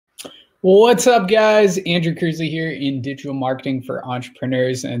What's up, guys? Andrew Kroeze here in digital marketing for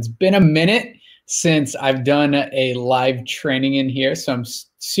entrepreneurs. And it's been a minute since I've done a live training in here. So I'm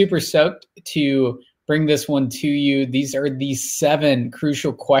super stoked to bring this one to you. These are the 7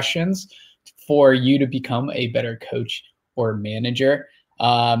 crucial questions for you to become a better coach or manager.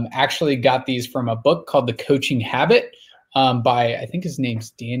 Actually got these from a book called The Coaching Habit by, I think his name's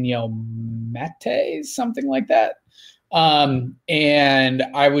Daniel Mate, something like that. And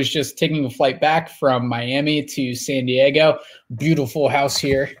I was just taking a flight back from Miami to San Diego. Beautiful house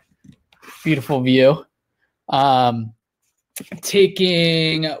here. Beautiful view. What's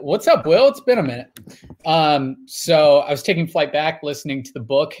up, Will? It's been a minute. So I was taking flight back, listening to the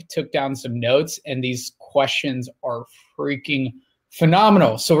book, took down some notes, and these questions are freaking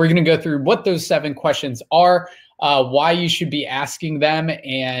phenomenal. So we're going to go through what those 7 questions are, why you should be asking them,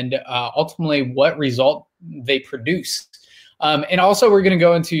 and ultimately what result they produce. And also we're going to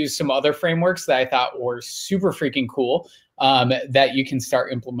go into some other frameworks that I thought were super freaking cool that you can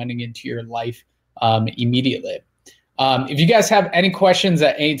start implementing into your life immediately. If you guys have any questions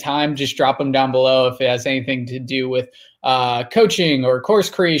at any time, just drop them down below. If it has anything to do with coaching or course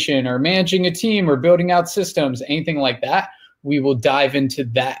creation or managing a team or building out systems, anything like that, we will dive into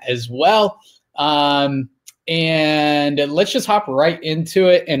that as well. And let's just hop right into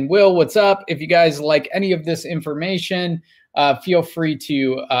it. And Will, what's up? If you guys like any of this information, feel free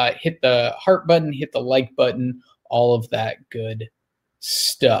to hit the heart button, hit the like button, all of that good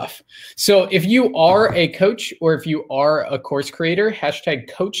stuff. So if you are a coach or if you are a course creator, hashtag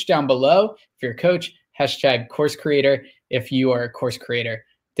coach down below. If you're a coach, hashtag course creator. If you are a course creator,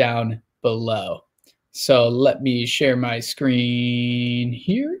 down below. So let me share my screen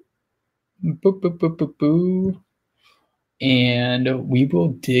here. Boo, boo, boo, boo, boo. And we will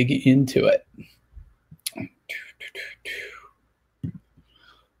dig into it.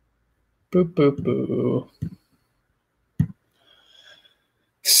 Boo, boo, boo.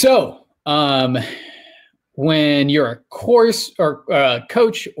 So when you're a course or a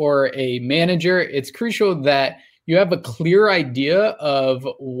coach or a manager, it's crucial that you have a clear idea of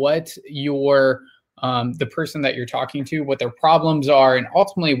what your the person that you're talking to, what their problems are, and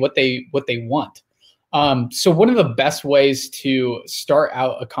ultimately what they want. So one of the best ways to start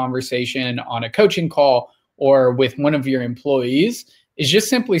out a conversation on a coaching call or with one of your employees is just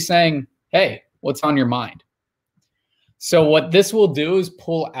simply saying, hey, what's on your mind? So what this will do is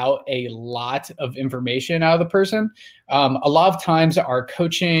pull out a lot of information out of the person. A lot of times our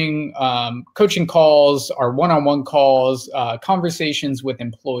coaching calls, our one-on-one calls, conversations with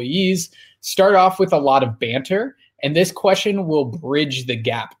employees start off with a lot of banter. And this question will bridge the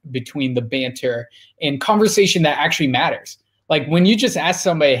gap between the banter and conversation that actually matters. Like when you just ask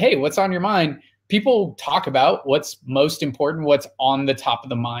somebody, hey, what's on your mind? People talk about what's most important, what's on the top of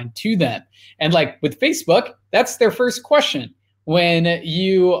the mind to them. And like with Facebook, that's their first question. When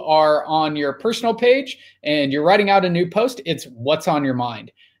you are on your personal page and you're writing out a new post, it's what's on your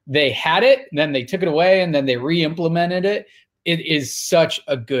mind. They had it, then they took it away, and then they re-implemented it. It is such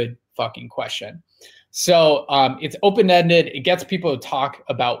a good fucking question. So it's open-ended. It gets people to talk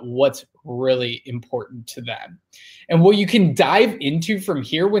about what's really important to them. And what you can dive into from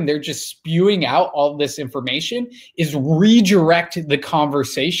here when they're just spewing out all this information is redirect the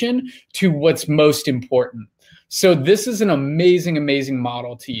conversation to what's most important. So this is an amazing, amazing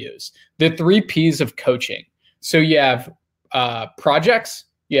model to use. The 3 Ps of coaching. So you have projects,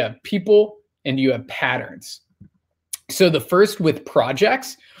 you have people, and you have patterns. So the first with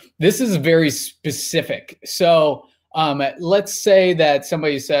projects, this is very specific. So let's say that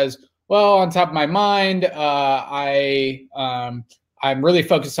somebody says, well, on top of my mind, I'm really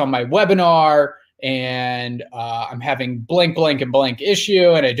focused on my webinar and I'm having blank, blank, and blank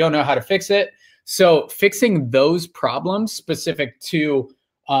issue and I don't know how to fix it. So fixing those problems specific to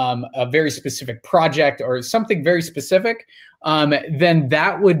a very specific project or something very specific, then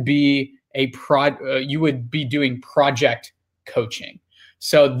that would be you would be doing project coaching.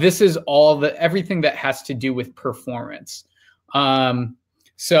 So this is everything that has to do with performance.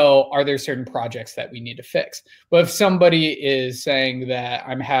 So are there certain projects that we need to fix? But if somebody is saying that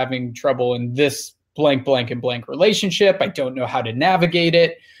I'm having trouble in this blank, blank, and blank relationship, I don't know how to navigate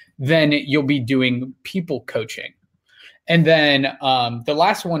it, then you'll be doing people coaching. And then the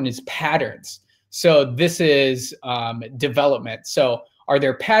last one is patterns. So this is development. So are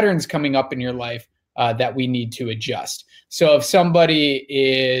there patterns coming up in your life that we need to adjust? So if somebody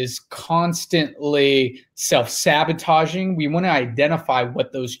is constantly self-sabotaging, we want to identify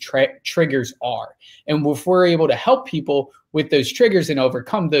what those triggers are. And if we're able to help people with those triggers and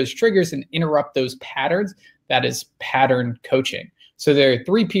overcome those triggers and interrupt those patterns, that is pattern coaching. So there are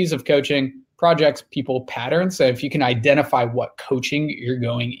 3 P's of coaching: projects, people, patterns. So if you can identify what coaching you're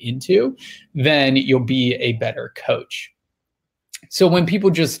going into, then you'll be a better coach. So when people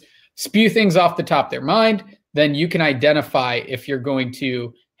just spew things off the top of their mind, then you can identify if you're going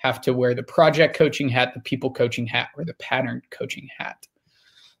to have to wear the project coaching hat, the people coaching hat, or the pattern coaching hat.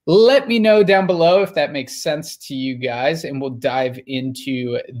 Let me know down below if that makes sense to you guys, and we'll dive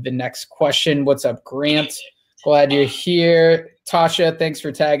into the next question. What's up, Grant? Glad you're here. Tasha, thanks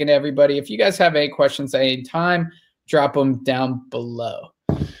for tagging everybody. If you guys have any questions at any time, drop them down below.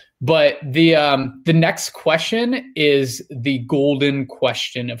 But the next question is the golden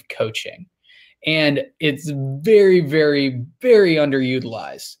question of coaching. And it's very, very, very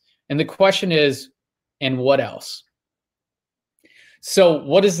underutilized. And the question is, and what else? So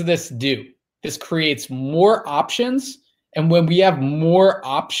what does this do? This creates more options. And when we have more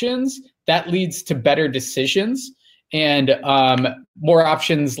options, that leads to better decisions. And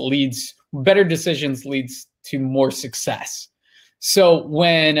better decisions leads to more success. So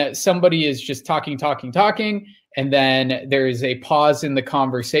when somebody is just talking, and then there is a pause in the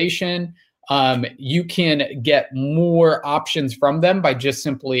conversation, you can get more options from them by just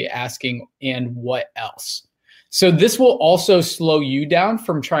simply asking, and what else? So this will also slow you down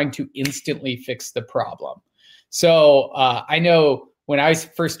from trying to instantly fix the problem. So I know when I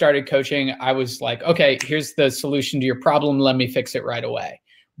first started coaching, I was like, okay, here's the solution to your problem. Let me fix it right away.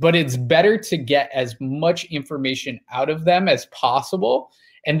 But it's better to get as much information out of them as possible.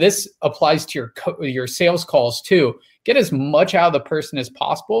 And this applies to your sales calls too. Get as much out of the person as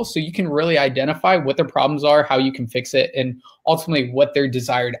possible so you can really identify what their problems are, how you can fix it, and ultimately what their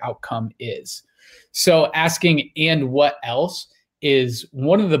desired outcome is. So asking, and what else, is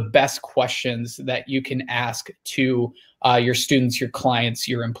one of the best questions that you can ask to your students, your clients,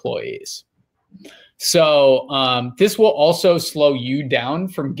 your employees. So this will also slow you down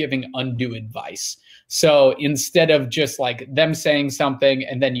from giving undue advice. So instead of just like them saying something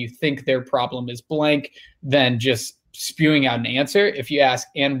and then you think their problem is blank, then just spewing out an answer, if you ask,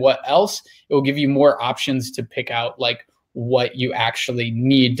 and what else, it will give you more options to pick out like what you actually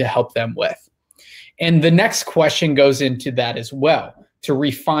need to help them with. And the next question goes into that as well, to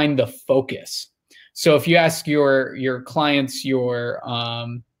refine the focus. So if you ask your clients, your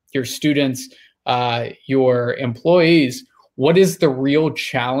students, your employees, what is the real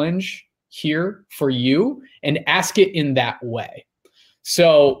challenge here for you, and ask it in that way.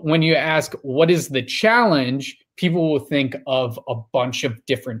 So when you ask, what is the challenge, people will think of a bunch of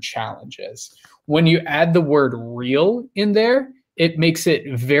different challenges. When you add the word real in there, it makes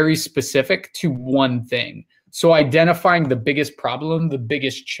it very specific to one thing. So identifying the biggest problem, the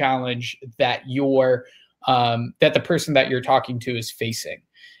biggest challenge that that the person that you're talking to is facing.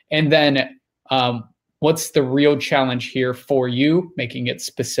 And then what's the real challenge here for you, making it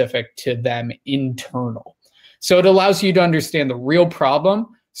specific to them, internal. So it allows you to understand the real problem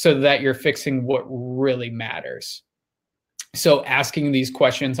so that you're fixing what really matters. So asking these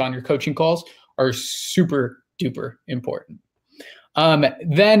questions on your coaching calls are super duper important.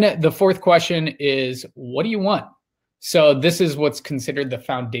 Then the fourth question is, what do you want? So this is what's considered the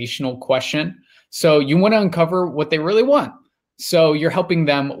foundational question. So you want to uncover what they really want. So you're helping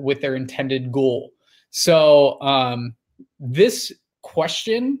them with their intended goal. So this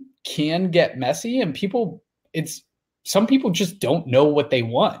question can get messy, and some people just don't know what they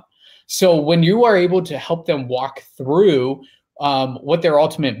want. So when you are able to help them walk through what their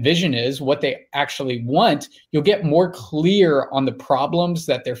ultimate vision is, what they actually want, you'll get more clear on the problems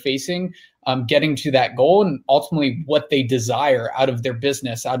that they're facing, getting to that goal, and ultimately what they desire out of their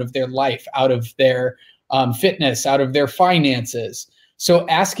business, out of their life, out of their fitness, out of their finances. So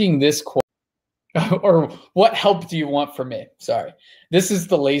asking this question, or what help do you want from me? Sorry. This is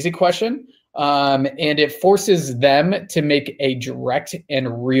the lazy question. And it forces them to make a direct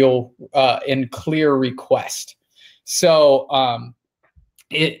and real and clear request. So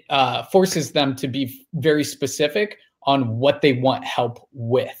it forces them to be very specific on what they want help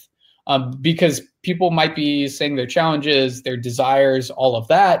with, because people might be saying their challenges, their desires, all of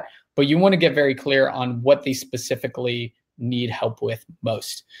that, but you want to get very clear on what they specifically need help with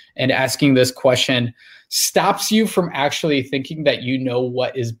most. And asking this question stops you from actually thinking that you know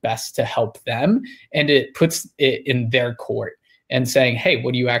what is best to help them, and it puts it in their court and saying, hey,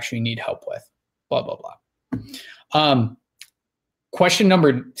 what do you actually need help with? Blah, blah, blah. Question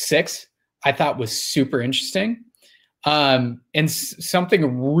number 6, I thought was super interesting, and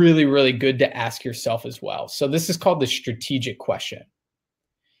something really, really good to ask yourself as well. So this is called the strategic question.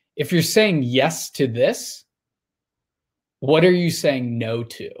 If you're saying yes to this, what are you saying no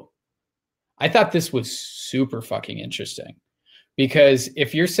to? I thought this was super fucking interesting. Because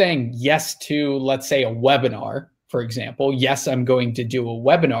if you're saying yes to, let's say, a webinar, for example, yes, I'm going to do a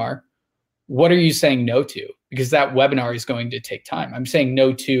webinar, what are you saying no to? Because that webinar is going to take time. I'm saying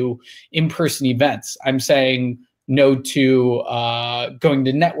no to in-person events. I'm saying no to going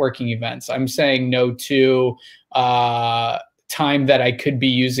to networking events. I'm saying no to time that I could be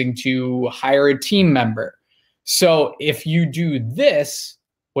using to hire a team member. So if you do this,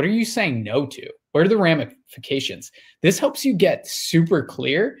 what are you saying no to? What are the ramifications? This helps you get super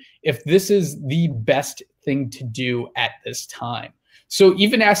clear if this is the best thing to do at this time. So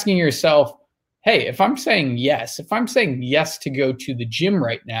even asking yourself, hey, if I'm saying yes to go to the gym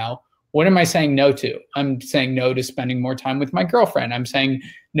right now, what am I saying no to? I'm saying no to spending more time with my girlfriend. I'm saying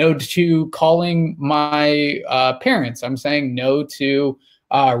no to calling my parents. I'm saying no to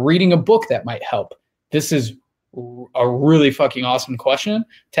reading a book that might help. This is a really fucking awesome question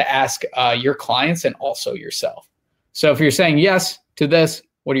to ask your clients and also yourself. So if you're saying yes to this,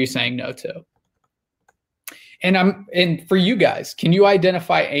 what are you saying no to? And for you guys, can you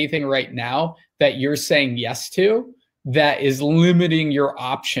identify anything right now that you're saying yes to that is limiting your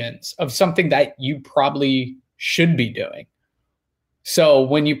options of something that you probably should be doing? So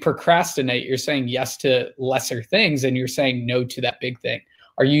when you procrastinate, you're saying yes to lesser things and you're saying no to that big thing.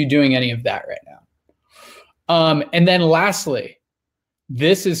 Are you doing any of that right now? And then lastly,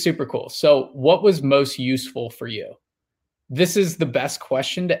 this is super cool. So what was most useful for you? This is the best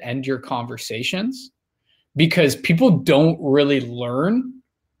question to end your conversations, because people don't really learn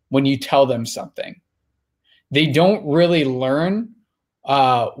when you tell them something. They don't really learn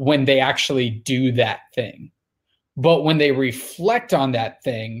when they actually do that thing. But when they reflect on that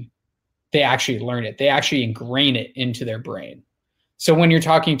thing, they actually learn it. They actually ingrain it into their brain. So when you're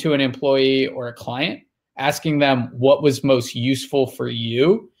talking to an employee or a client, asking them what was most useful for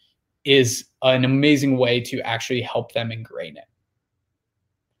you is an amazing way to actually help them ingrain it.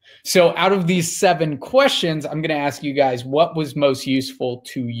 So out of these 7 questions, I'm going to ask you guys, what was most useful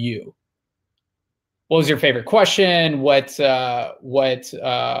to you? What was your favorite question? What did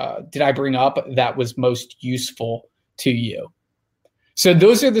I bring up that was most useful to you? So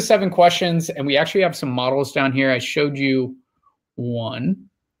those are the 7 questions, and we actually have some models down here. I showed you one.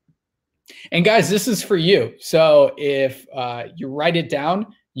 And guys, this is for you. So if you write it down,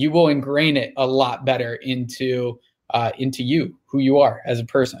 you will ingrain it a lot better into you, who you are as a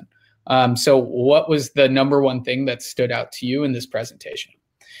person. So what was the number one thing that stood out to you in this presentation?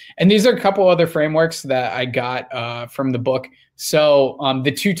 And these are a couple other frameworks that I got from the book. So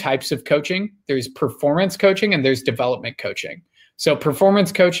the 2 types of coaching, there's performance coaching and there's development coaching. So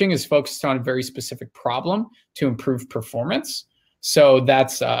performance coaching is focused on a very specific problem to improve performance. So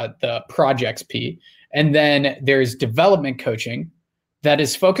that's the projects P. And then there's development coaching that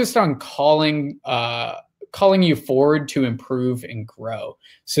is focused on calling you forward to improve and grow.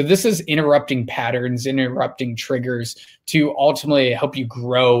 So this is interrupting patterns, interrupting triggers to ultimately help you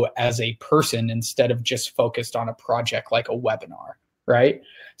grow as a person instead of just focused on a project like a webinar, right?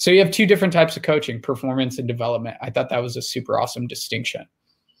 So you have 2 different types of coaching, performance and development. I thought that was a super awesome distinction.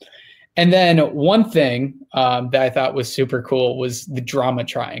 And then one thing that I thought was super cool was the drama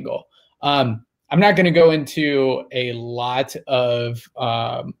triangle. I'm not going to go into a lot of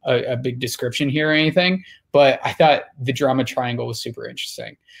a big description here or anything, but I thought the drama triangle was super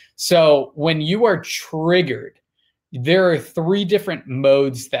interesting. So when you are triggered, there are 3 different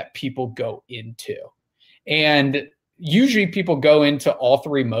modes that people go into. And usually people go into all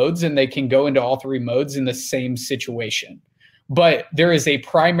 3 modes, and they can go into all 3 modes in the same situation. But there is a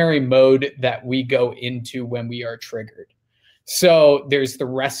primary mode that we go into when we are triggered. So there's the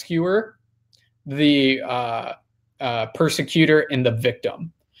rescuer, the persecutor, and the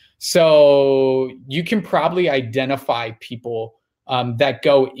victim. So you can probably identify people that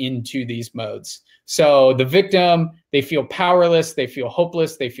go into these modes. So the victim, they feel powerless, they feel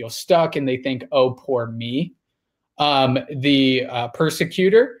hopeless, they feel stuck, and they think, oh, poor me. The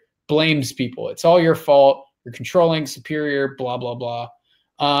persecutor blames people. It's all your fault. You're controlling, superior, blah, blah, blah.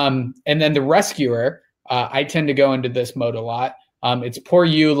 And then the rescuer, I tend to go into this mode a lot. It's poor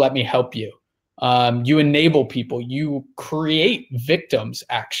you, let me help you. You enable people. You create victims,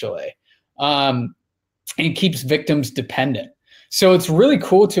 actually. And it keeps victims dependent. So it's really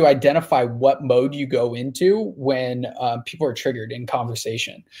cool to identify what mode you go into when people are triggered in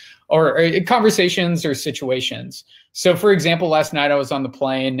conversation or in conversations or situations. So for example, last night I was on the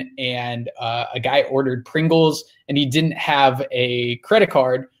plane and a guy ordered Pringles and he didn't have a credit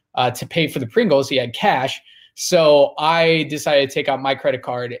card to pay for the Pringles. He had cash. So I decided to take out my credit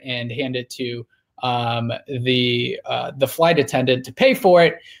card and hand it to the flight attendant to pay for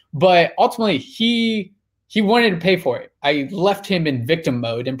it. But ultimately, he he wanted to pay for it. I left him in victim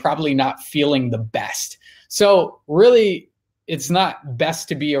mode and probably not feeling the best. So really, it's not best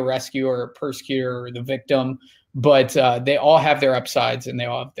to be a rescuer, or persecutor, or the victim, but they all have their upsides and they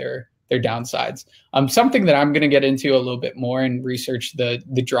all have their downsides. Something that I'm going to get into a little bit more and research the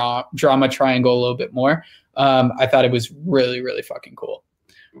drama triangle a little bit more. I thought it was really, really fucking cool.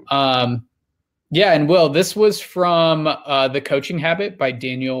 Yeah, and Will, this was from The Coaching Habit by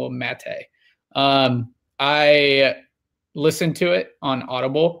Daniel Mate. I listened to it on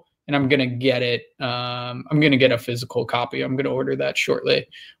Audible, and I'm gonna get it. I'm gonna get a physical copy. I'm gonna order that shortly.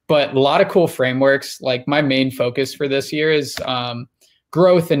 But a lot of cool frameworks. Like my main focus for this year is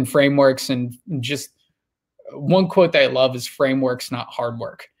growth and frameworks, and just one quote that I love is frameworks, not hard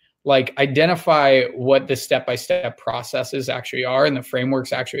work. Like identify what the step-by-step processes actually are and the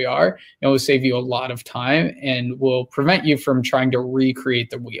frameworks actually are, and it will save you a lot of time and will prevent you from trying to recreate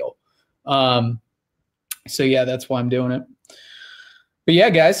the wheel. So yeah, that's why I'm doing it. But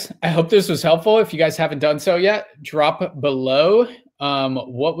yeah, guys, I hope this was helpful. If you guys haven't done so yet, drop below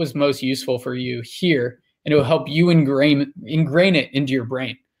what was most useful for you here, and it will help you ingrain it into your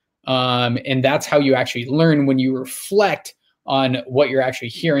brain. And that's how you actually learn, when you reflect on what you're actually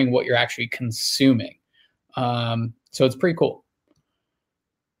hearing, what you're actually consuming. So it's pretty cool.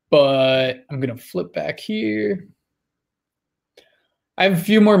 But I'm going to flip back here. I have a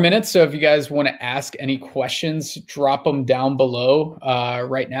few more minutes, so if you guys want to ask any questions, drop them down below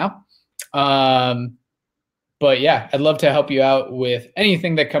right now. But yeah, I'd love to help you out with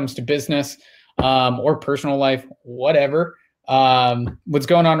anything that comes to business or personal life, whatever. What's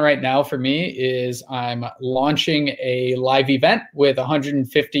going on right now for me is I'm launching a live event with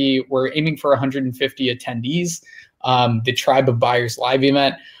 150. We're aiming for 150 attendees. The Tribe of Buyers live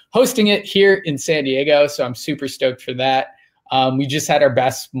event, hosting it here in San Diego. So I'm super stoked for that. We just had our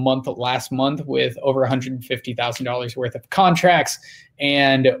best month last month with over $150,000 worth of contracts,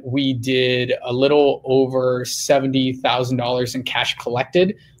 and we did a little over $70,000 in cash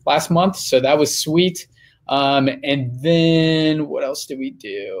collected last month. So that was sweet. And then what else did we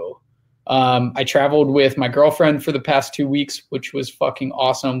do? I traveled with my girlfriend for the past 2 weeks, which was fucking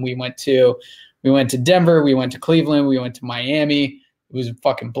awesome. We went to Denver, we went to Cleveland, we went to Miami. It was a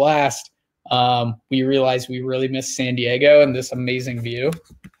fucking blast. We realized we really missed San Diego and this amazing view.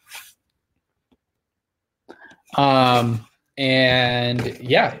 And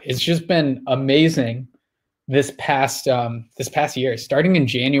yeah, it's just been amazing this past year. Starting in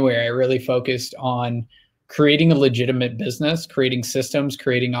January, I really focused on creating a legitimate business, creating systems,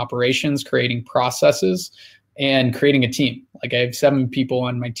 creating operations, creating processes, and creating a team. Like I have 7 people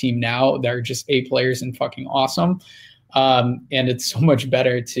on my team now that are just A players and fucking awesome. And it's so much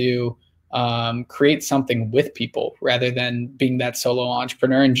better to create something with people rather than being that solo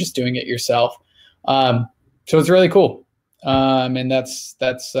entrepreneur and just doing it yourself. So it's really cool. And that's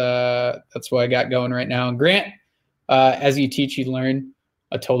what I got going right now. And Grant, as you teach, you learn.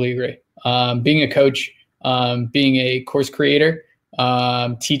 I totally agree. Being a coach, being a course creator,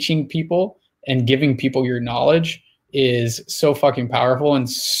 teaching people and giving people your knowledge is so fucking powerful and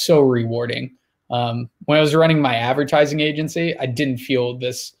so rewarding. When I was running my advertising agency, I didn't feel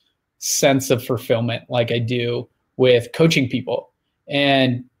this sense of fulfillment like I do with coaching people.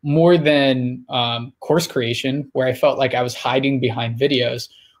 And more than course creation, where I felt like I was hiding behind videos,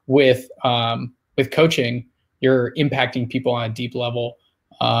 with coaching, you're impacting people on a deep level.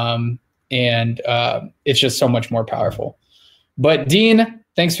 And it's just so much more powerful. But Dean,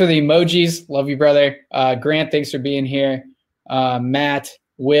 thanks for the emojis. Love you, brother. Grant, thanks for being here. Matt,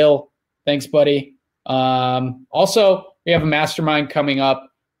 Will, thanks, buddy. Also, we have a mastermind coming up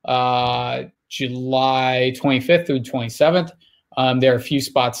July 25th through 27th. There are a few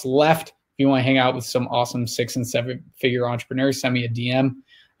spots left. If you want to hang out with some awesome 6- and 7-figure entrepreneurs, send me a DM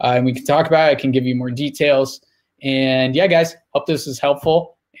and we can talk about it. I can give you more details. And yeah, guys, hope this is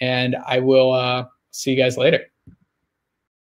helpful, and I will see you guys later.